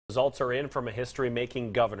Results are in from a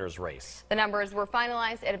history-making governor's race. The numbers were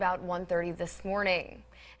finalized at about 1:30 this morning.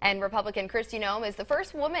 And Republican Kristi Noem is the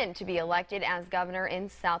first woman to be elected as governor in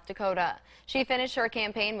South Dakota. She finished her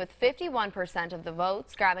campaign with 51% of the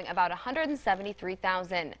votes, grabbing about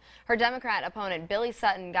 173,000. Her Democrat opponent Billy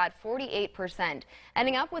Sutton got 48%,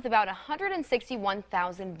 ending up with about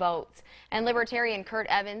 161,000 votes. And Libertarian Kurt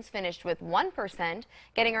Evans finished with 1%,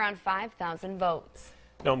 getting around 5,000 votes.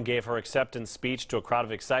 Noem gave her acceptance speech to a crowd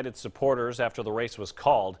of excited supporters after the race was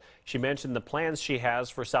called. She mentioned the plans she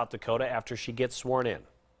has for South Dakota after she gets sworn in.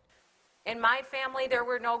 In my family, there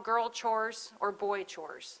were no girl chores or boy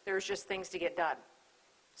chores. There's just things to get done.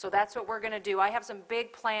 So that's what we're going to do. I have some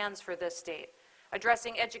big plans for this state,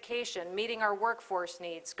 addressing education, meeting our workforce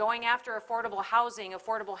needs, going after affordable housing,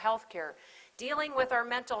 affordable health care, dealing with our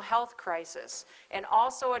mental health crisis, and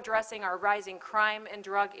also addressing our rising crime and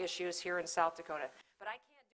drug issues here in South Dakota.